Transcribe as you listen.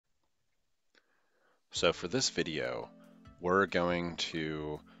So for this video, we're going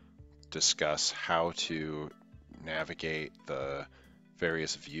to discuss how to navigate the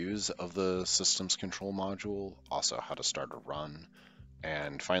various views of the systems control module, also how to start a run,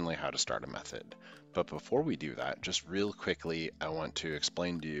 and finally how to start a method. But before we do that, just real quickly, I want to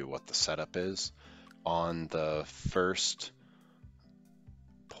explain to you what the setup is. On the first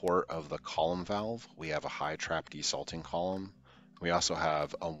port of the column valve, we have a high trap desalting column. We also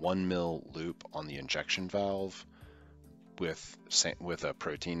have a 1 mil loop on the injection valve with a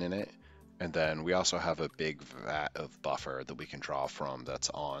protein in it. And then we also have a big vat of buffer that we can draw from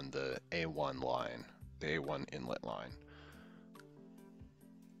that's on the A1 line, the A1 inlet line.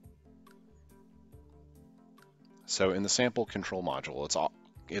 So in the sample control module,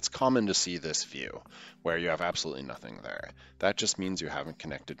 it's common to see this view where you have absolutely nothing there. That just means you haven't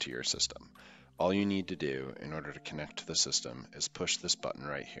connected to your system. All you need to do in order to connect to the system is push this button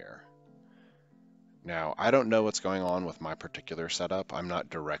right here. Now, I don't know what's going on with my particular setup. I'm not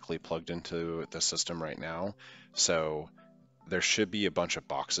directly plugged into the system right now, so there should be a bunch of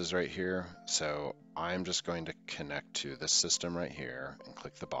boxes right here. So I'm just going to connect to this system right here and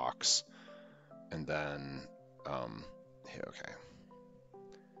click the box, and then hit OK.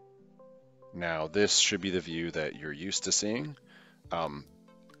 Now, this should be the view that you're used to seeing.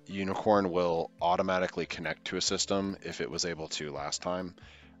 Unicorn will automatically connect to a system if it was able to last time.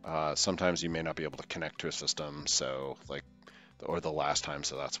 Sometimes you may not be able to connect to a system, so or the last time,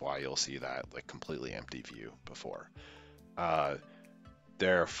 so that's why you'll see that completely empty view before.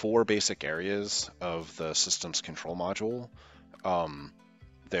 There are 4 basic areas of the systems control module.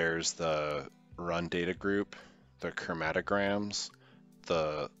 There's the run data group, the chromatograms,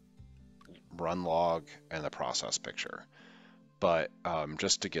 the run log, and the process picture. But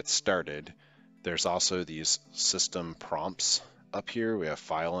just to get started, there's also these system prompts up here. We have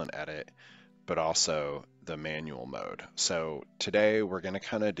file and edit, but also the manual mode. So today we're going to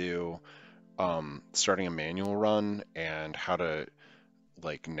kind of do starting a manual run and how to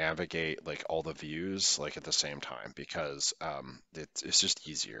navigate all the views at the same time, because it's just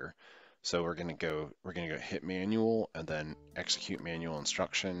easier. So we're gonna go hit manual and then execute manual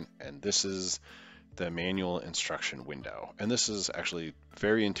instruction, and this is the manual instruction window. And this is actually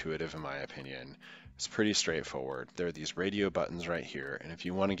very intuitive in my opinion. It's pretty straightforward. There are these radio buttons right here, and if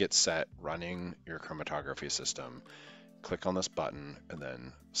you want to get set running your chromatography system, click on this button, and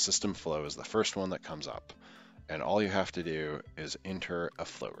then system flow is the first one that comes up. And all you have to do is enter a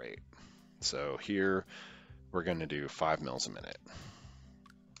flow rate. So here we're going to do 5 mils a minute.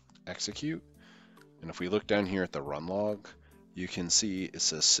 Execute. And if we look down here at the run log, you can see it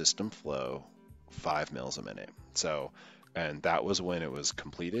says system flow 5 mils a minute. So, and that was when it was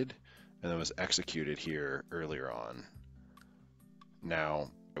completed, and it was executed here earlier on. Now,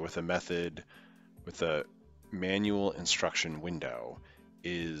 with a method, with a manual instruction window,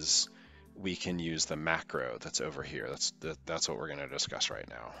 we can use the macro that's over here. That's what we're going to discuss right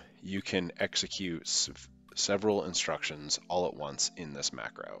now. You can execute several instructions all at once in this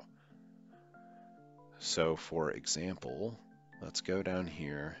macro. So for example, let's go down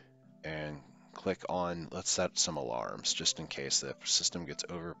here and click on, let's set some alarms just in case the system gets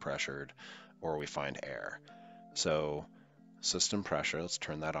overpressured or we find air. So system pressure, let's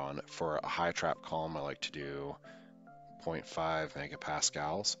turn that on. For a high trap column, I like to do 0.5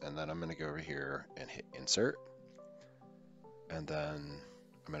 megapascals, and then I'm going to go over here and hit insert, and then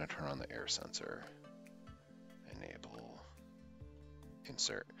I'm going to turn on the air sensor, enable,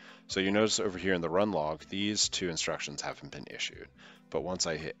 insert. So you notice over here in the run log, these 2 instructions haven't been issued, but once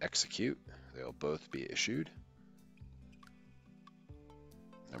I hit execute, they'll both be issued.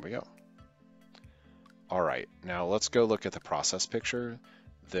 There we go. All right, now let's go look at the process picture.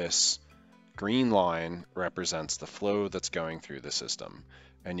 This green line represents the flow that's going through the system,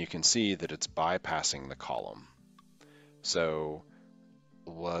 and you can see that it's bypassing the column. So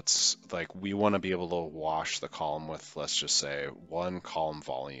we want to be able to wash the column with, let's just say, 1 column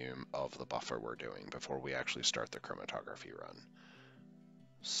volume of the buffer we're doing before we actually start the chromatography run.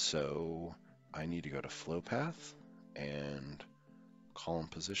 So I need to go to flow path and column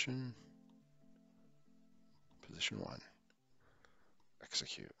position 1,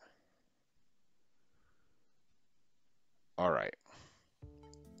 execute. All right.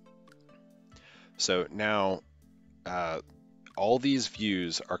 So now all these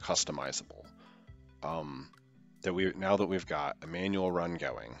views are customizable. Now that we've got a manual run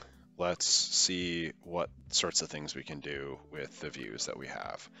going, let's see what sorts of things we can do with the views that we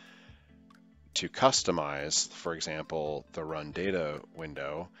have. To customize, for example, the run data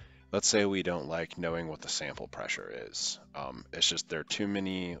window, let's say we don't like knowing what the sample pressure is. It's just there are too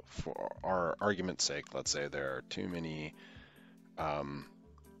many, for our argument's sake, let's say there are too many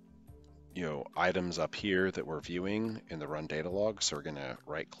items up here that we're viewing in the run data log. So we're going to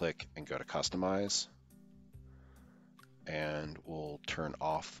right click and go to customize, and we'll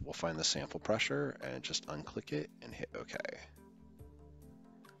find the sample pressure and just unclick it and hit OK.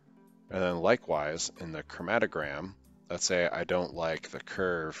 And then likewise in the chromatogram, let's say I don't like the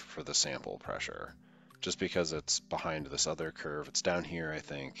curve for the sample pressure just because it's behind this other curve. It's down here, I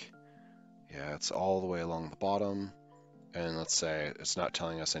think. Yeah, it's all the way along the bottom. And let's say it's not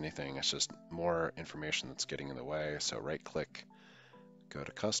telling us anything. It's just more information that's getting in the way. So right click, go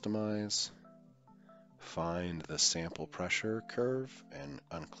to customize, find the sample pressure curve and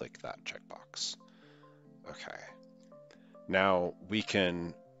unclick that checkbox. Okay. Now we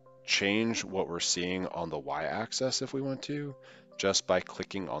can change what we're seeing on the y-axis if we want to, just by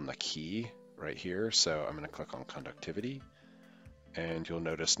clicking on the key right here. So I'm going to click on conductivity, and you'll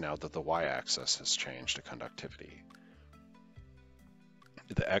notice now that the y-axis has changed to conductivity.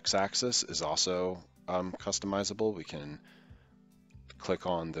 The x-axis is also customizable. We can click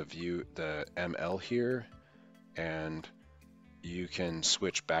on the ML here, and you can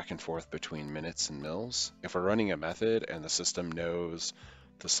switch back and forth between minutes and mils. If we're running a method and the system knows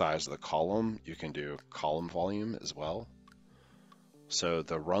the size of the column, you can do column volume as well. So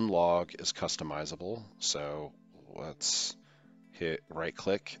the run log is customizable. So let's hit right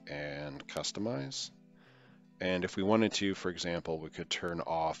click and customize. And if we wanted to, for example, we could turn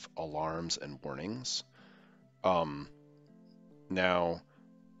off alarms and warnings. Now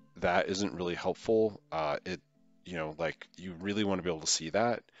that isn't really helpful. Like you really want to be able to see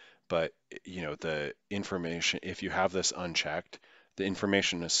that, but the information, if you have this unchecked, the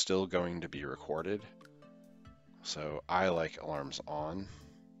information is still going to be recorded. So I like alarms on.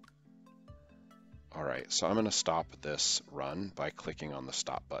 All right, so I'm going to stop this run by clicking on the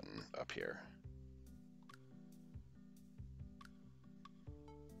stop button up here.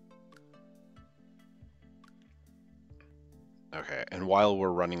 Okay, and while we're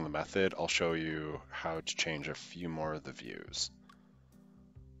running the method, I'll show you how to change a few more of the views.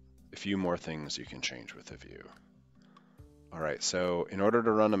 A few more things you can change with the view. All right, so in order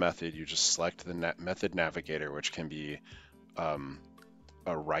to run a method, you just select the method navigator, which can be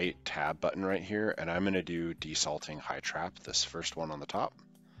a right tab button right here, and I'm going to do desalting high trap, this first one on the top.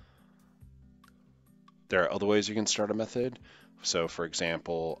 There are other ways you can start a method. So for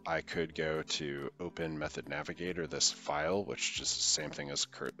example, I could go to open method navigator, this file, which is just the same thing as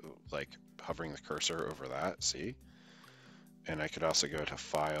like hovering the cursor over that, see? And I could also go to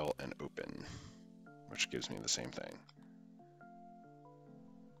file and open, which gives me the same thing.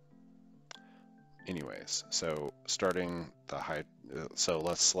 Anyways, so starting the so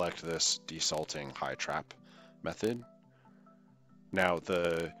let's select this desalting high trap method. Now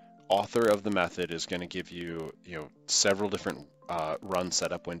the author of the method is going to give you, several different run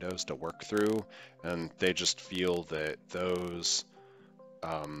setup windows to work through, and they just feel that those,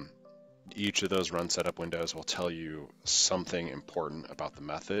 each of those run setup windows will tell you something important about the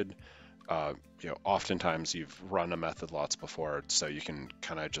method. Oftentimes you've run a method lots before, so you can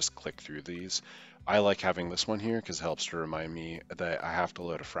kind of just click through these. I like having this one here because it helps to remind me that I have to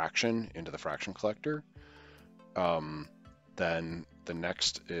load a fraction into the fraction collector. Then the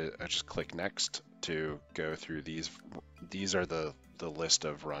next, I just click next to go through these. These are the list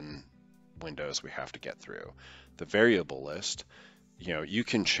of run windows we have to get through. The variable list, you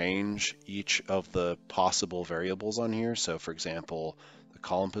can change each of the possible variables on here. So for example, the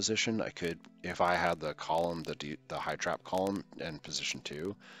column position, I could, if I had the column, the high trap column in position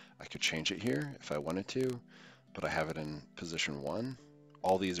 2, I could change it here if I wanted to, but I have it in position 1.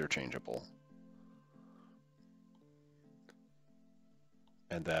 All these are changeable.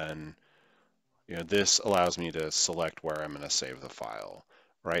 And then, this allows me to select where I'm going to save the file.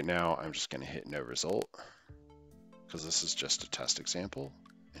 Right now, I'm just going to hit no result because this is just a test example,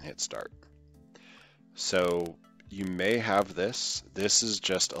 and hit start. So you may have this. This is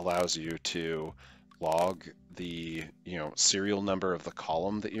just allows you to log the serial number of the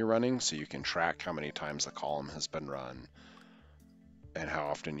column that you're running, so you can track how many times the column has been run and how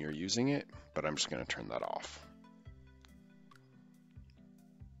often you're using it, but I'm just going to turn that off.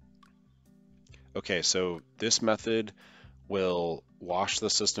 Okay, so this method will wash the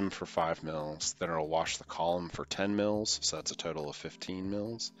system for 5 mils, then it'll wash the column for 10 mils, so that's a total of 15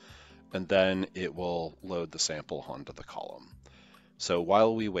 mils, and then it will load the sample onto the column. So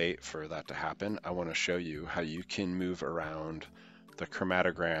while we wait for that to happen, I want to show you how you can move around the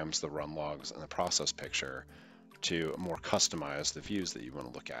chromatograms, the run logs, and the process picture to more customize the views that you want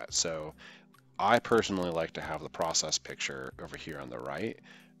to look at. So I personally like to have the process picture over here on the right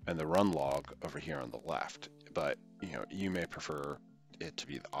and the run log over here on the left, but you may prefer it to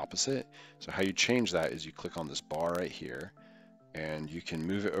be the opposite. So how you change that is you click on this bar right here, and you can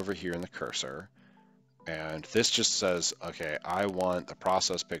move it over here in the cursor, and this just says, okay, I want the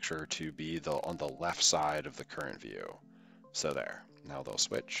process picture to be on the left side of the current view. So there, now they'll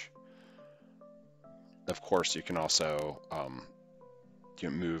switch. Of course, you can also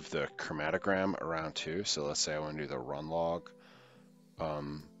move the chromatogram around too. So let's say I want to do the run log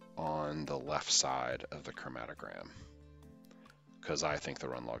on the left side of the chromatogram, because I think the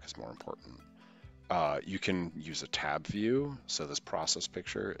run log is more important. You can use a tab view. So this process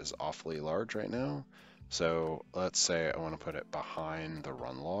picture is awfully large right now. So let's say I want to put it behind the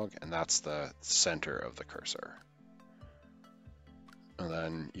run log, and that's the center of the cursor. And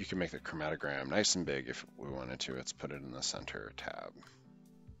then you can make the chromatogram nice and big if we wanted to. Let's put it in the center tab.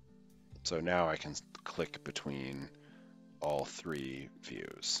 So now I can click between all three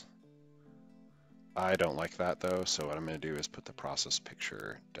views. I don't like that though, so what I'm going to do is put the process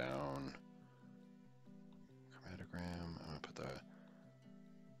picture down. Chromatogram, I'm going to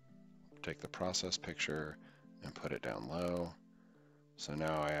take the process picture and put it down low. So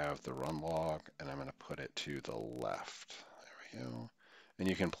now I have the run log, and I'm going to put it to the left. There we go. And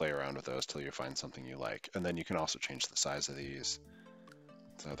you can play around with those till you find something you like. And then you can also change the size of these.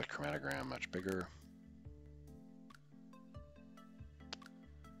 So the chromatogram much bigger.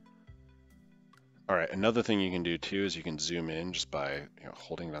 All right, another thing you can do too is you can zoom in just by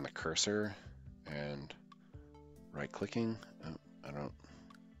holding down the cursor and right-clicking.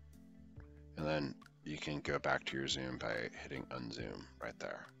 And then you can go back to your zoom by hitting unzoom right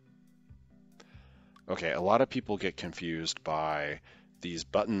there. Okay, a lot of people get confused by these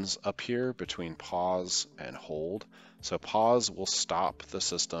buttons up here between pause and hold. So pause will stop the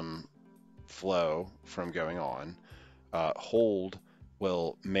system flow from going on. Hold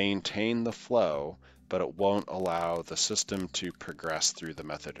will maintain the flow, but it won't allow the system to progress through the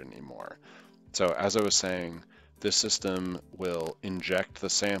method anymore. So as I was saying, this system will inject the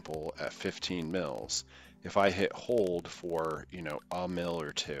sample at 15 mils. If I hit hold for a mil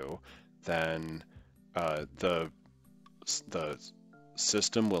or two, then the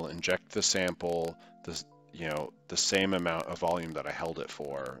system will inject the sample the same amount of volume that I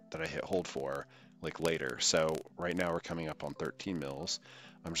hit hold for, like later. So right now we're coming up on 13 mils.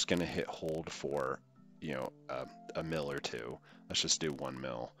 I'm just going to hit hold for a mil or two. Let's just do 1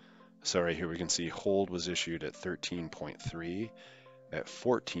 mil. So right here we can see hold was issued at 13.3. At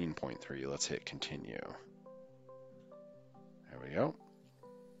 14.3, let's hit continue. There we go.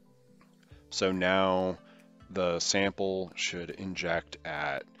 So now the sample should inject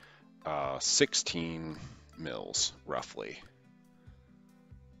at 16 mils roughly.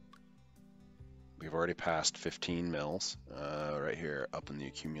 We've already passed 15 mils right here up in the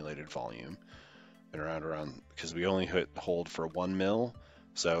accumulated volume, and around because we only hit hold for 1 mil.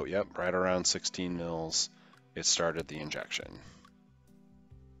 So yep, right around 16 mils, it started the injection.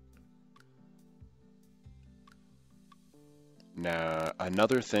 Now,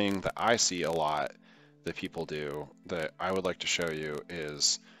 another thing that I see a lot that people do that I would like to show you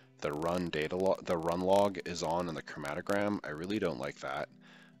is the run log is on in the chromatogram. I really don't like that.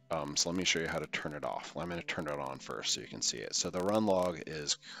 So let me show you how to turn it off. I'm going to turn it on first so you can see it. So the run log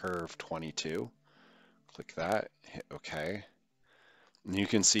is curve 22. Click that, hit OK. And you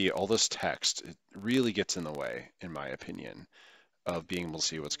can see all this text. It really gets in the way, in my opinion, of being able to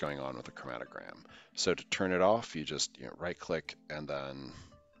see what's going on with the chromatogram. So to turn it off, you just right click, and then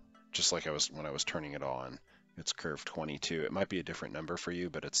just like when I was turning it on, it's curve 22. It might be a different number for you,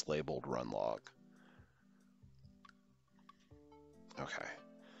 but it's labeled run log. Okay.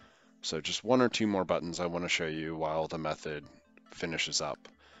 So just 1 or 2 more buttons I want to show you while the method finishes up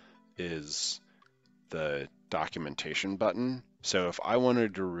is the documentation button. So if I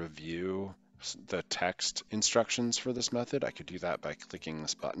wanted to review the text instructions for this method, I could do that by clicking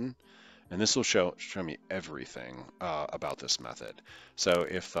this button. And this will show me everything about this method. So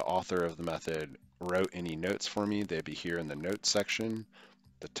if the author of the method wrote any notes for me, they'd be here in the notes section.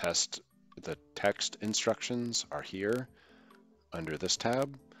 The text instructions are here under this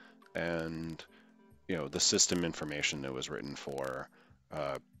tab. And the system information that was written for,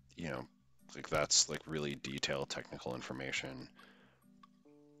 like that's like really detailed technical information.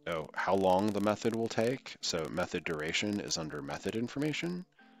 Oh, how long the method will take. So method duration is under method information.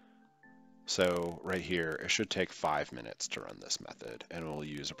 So right here, it should take 5 minutes to run this method, and we'll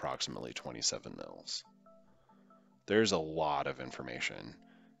use approximately 27 mils. There's a lot of information.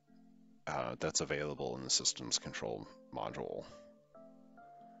 that's available in the systems control module.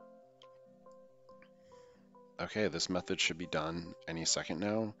 Okay, this method should be done any second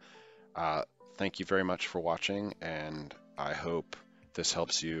now. Thank you very much for watching, and I hope this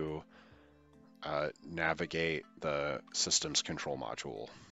helps you navigate the systems control module.